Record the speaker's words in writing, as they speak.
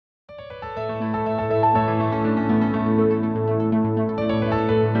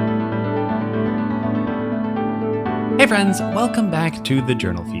Hey friends, welcome back to the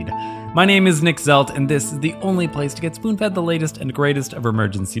Journal Feed. My name is Nick Zelt, and this is the only place to get spoon-fed the latest and greatest of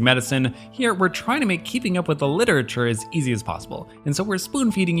emergency medicine. Here, we're trying to make keeping up with the literature as easy as possible, and so we're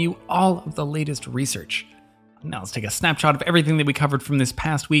spoon-feeding you all of the latest research. Now let's take a snapshot of everything that we covered from this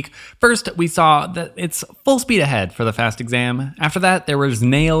past week. First, we saw that it's full speed ahead for the FAST exam. After that, there was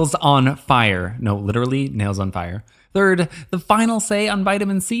nails on fire. No, literally, nails on fire. Third, the final say on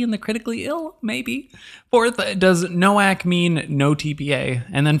vitamin C in the critically ill? Maybe. Fourth, does NOAC mean no tPA?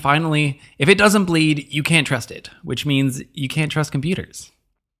 And then finally, if it doesn't bleed, you can't trust it, which means you can't trust computers.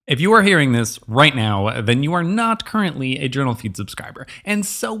 If you are hearing this right now, then you are not currently a JournalFeed subscriber, and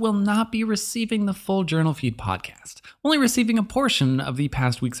so will not be receiving the full JournalFeed podcast, only receiving a portion of the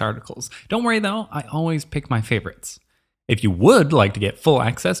past week's articles. Don't worry though, I always pick my favorites. If you would like to get full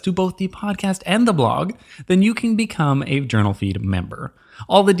access to both the podcast and the blog, then you can become a JournalFeed member.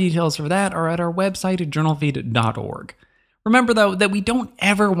 All the details for that are at our website at journalfeed.org. Remember, though, that we don't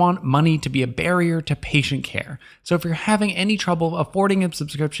ever want money to be a barrier to patient care. So if you're having any trouble affording a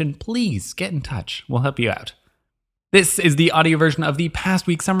subscription, please get in touch. We'll help you out. This is the audio version of the past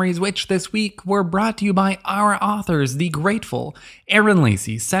week summaries, which this week were brought to you by our authors, The Grateful, Aaron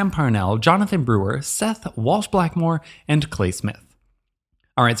Lacey, Sam Parnell, Jonathan Brewer, Seth Walsh-Blackmore, and Clay Smith.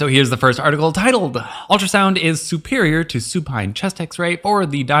 All right, so here's the first article titled, Ultrasound is Superior to Supine Chest X-ray for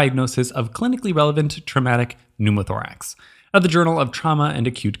the Diagnosis of Clinically Relevant Traumatic Pneumothorax, of the Journal of Trauma and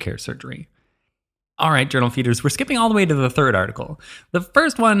Acute Care Surgery. All right, Journal Feeders, we're skipping all the way to the third article. The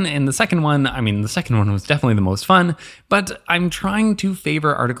first one and the second one, the second one was definitely the most fun, but I'm trying to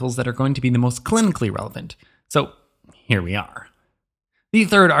favor articles that are going to be the most clinically relevant. So here we are. The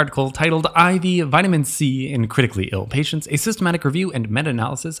third article, titled IV Vitamin C in Critically Ill Patients, a Systematic Review and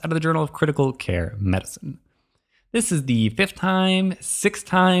Meta-Analysis out of the Journal of Critical Care Medicine. This is the sixth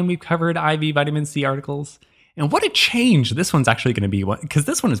time we've covered IV vitamin C articles. And what a change this one's actually going to be, because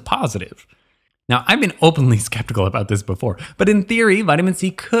this one is positive. Now, I've been openly skeptical about this before, but in theory, vitamin C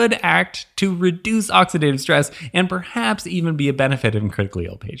could act to reduce oxidative stress and perhaps even be a benefit in critically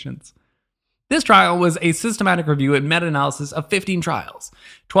ill patients. This trial was a systematic review and meta-analysis of 15 trials.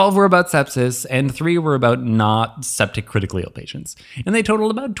 12 were about sepsis, and 3 were about not septic critically ill patients, and they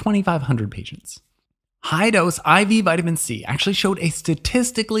totaled about 2,500 patients. High-dose IV vitamin C actually showed a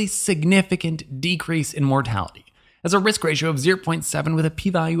statistically significant decrease in mortality, as a risk ratio of 0.7 with a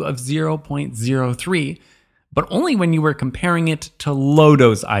p-value of 0.03, but only when you were comparing it to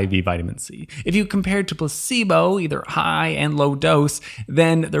low-dose IV vitamin C. If you compared to placebo, either high and low dose,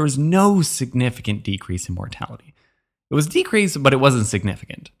 then there was no significant decrease in mortality. It was decreased, but it wasn't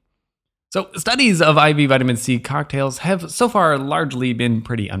significant. So studies of IV vitamin C cocktails have so far largely been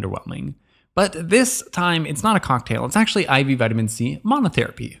pretty underwhelming. But this time, it's not a cocktail, it's actually IV vitamin C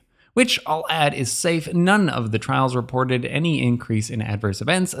monotherapy, which I'll add is safe. None of the trials reported any increase in adverse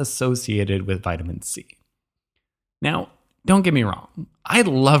events associated with vitamin C. Now, don't get me wrong, I'd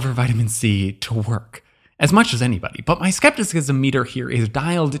love for vitamin C to work as much as anybody, but my skepticism meter here is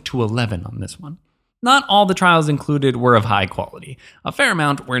dialed to 11 on this one. Not all the trials included were of high quality. A fair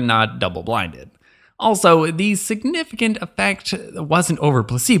amount were not double-blinded. Also, the significant effect wasn't over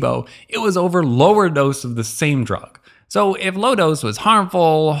placebo, it was over lower dose of the same drug. So if low dose was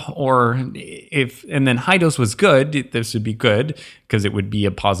harmful, and then high dose was good, this would be good because it would be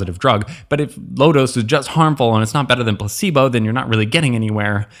a positive drug. But if low dose is just harmful and it's not better than placebo, then you're not really getting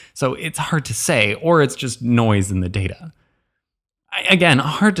anywhere. So it's hard to say, or it's just noise in the data. Again,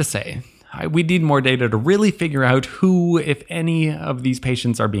 hard to say. We need more data to really figure out who, if any, of these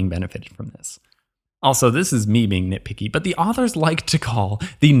patients are being benefited from this. Also, this is me being nitpicky, but the authors like to call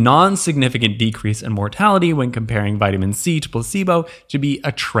the non-significant decrease in mortality when comparing vitamin C to placebo to be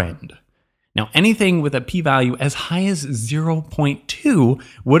a trend. Now, anything with a p-value as high as 0.2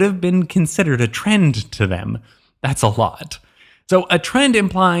 would have been considered a trend to them. That's a lot. So a trend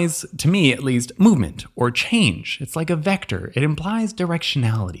implies, to me at least, movement or change. It's like a vector. It implies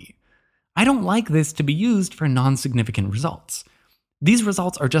directionality. I don't like this to be used for non-significant results. These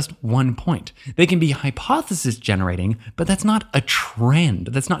results are just 1 point. They can be hypothesis generating, but that's not a trend.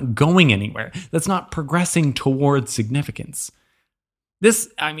 That's not going anywhere. That's not progressing towards significance. This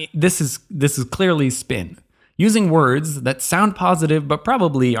is clearly spin, using words that sound positive but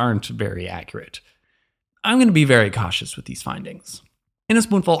probably aren't very accurate. I'm going to be very cautious with these findings. In a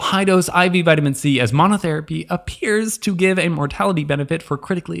spoonful, high-dose IV vitamin C as monotherapy appears to give a mortality benefit for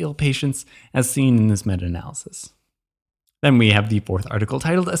critically ill patients as seen in this meta-analysis. Then we have the fourth article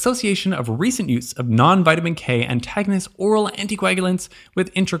titled Association of Recent Use of Non-Vitamin K Antagonist Oral Anticoagulants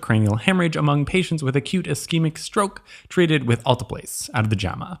with Intracranial Hemorrhage Among Patients with Acute Ischemic Stroke Treated with Alteplase out of the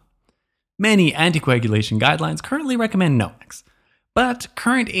JAMA. Many anticoagulation guidelines currently recommend NOACs, but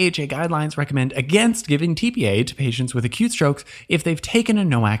current AHA guidelines recommend against giving tPA to patients with acute strokes if they've taken a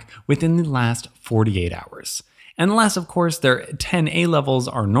NOAC within the last 48 hours. Unless, of course, their 10A levels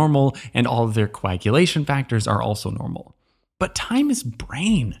are normal and all of their coagulation factors are also normal. But time is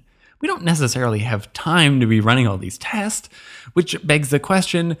brain. We don't necessarily have time to be running all these tests, which begs the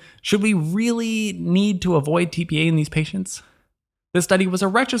question, should we really need to avoid tPA in these patients? This study was a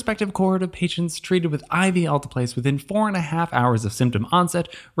retrospective cohort of patients treated with IV alteplase within 4.5 hours of symptom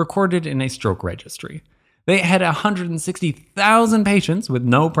onset, recorded in a stroke registry. They had 160,000 patients with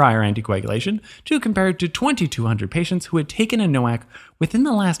no prior anticoagulation to compare to 2,200 patients who had taken a NOAC within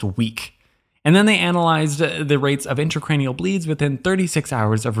the last week. And then they analyzed the rates of intracranial bleeds within 36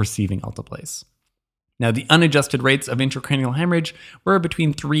 hours of receiving alteplase. Now, the unadjusted rates of intracranial hemorrhage were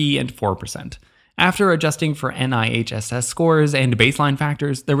between 3 and 4%. After adjusting for NIHSS scores and baseline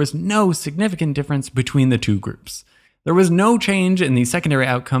factors, there was no significant difference between the two groups. There was no change in the secondary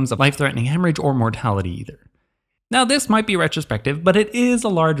outcomes of life-threatening hemorrhage or mortality either. Now, this might be retrospective, but it is a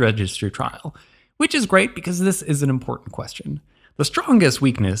large registry trial, which is great because this is an important question. The strongest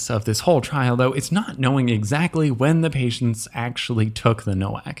weakness of this whole trial, though, is not knowing exactly when the patients actually took the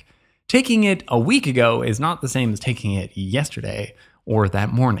NOAC. Taking it a week ago is not the same as taking it yesterday or that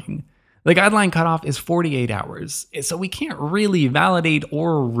morning. The guideline cutoff is 48 hours, so we can't really validate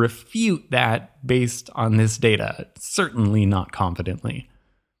or refute that based on this data, certainly not confidently.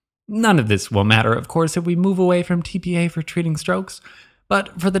 None of this will matter, of course, if we move away from tPA for treating strokes,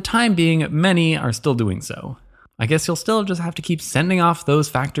 but for the time being, many are still doing so. I guess you'll still just have to keep sending off those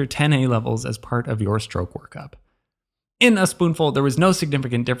factor 10A levels as part of your stroke workup. In a spoonful, there was no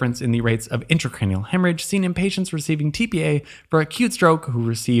significant difference in the rates of intracranial hemorrhage seen in patients receiving tPA for acute stroke who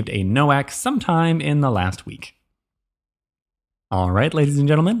received a NOAC sometime in the last week. All right, ladies and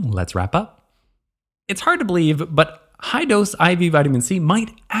gentlemen, let's wrap up. It's hard to believe, but high-dose IV vitamin C might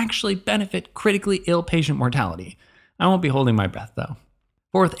actually benefit critically ill patient mortality. I won't be holding my breath, though.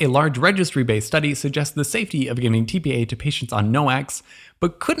 Fourth, a large registry-based study suggests the safety of giving tPA to patients on NOACs,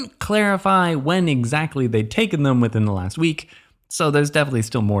 but couldn't clarify when exactly they'd taken them within the last week, so there's definitely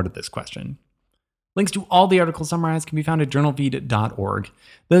still more to this question. Links to all the articles summarized can be found at JournalFeed.org.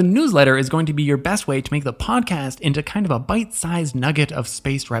 The newsletter is going to be your best way to make the podcast into kind of a bite-sized nugget of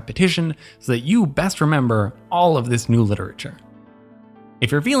spaced repetition so that you best remember all of this new literature. If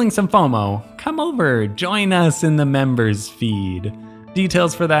you're feeling some FOMO, come over, join us in the members feed.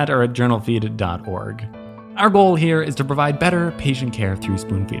 Details for that are at JournalFeed.org. Our goal here is to provide better patient care through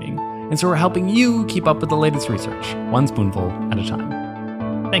spoon feeding, and so we're helping you keep up with the latest research, one spoonful at a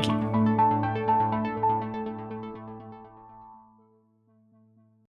time. Thank you.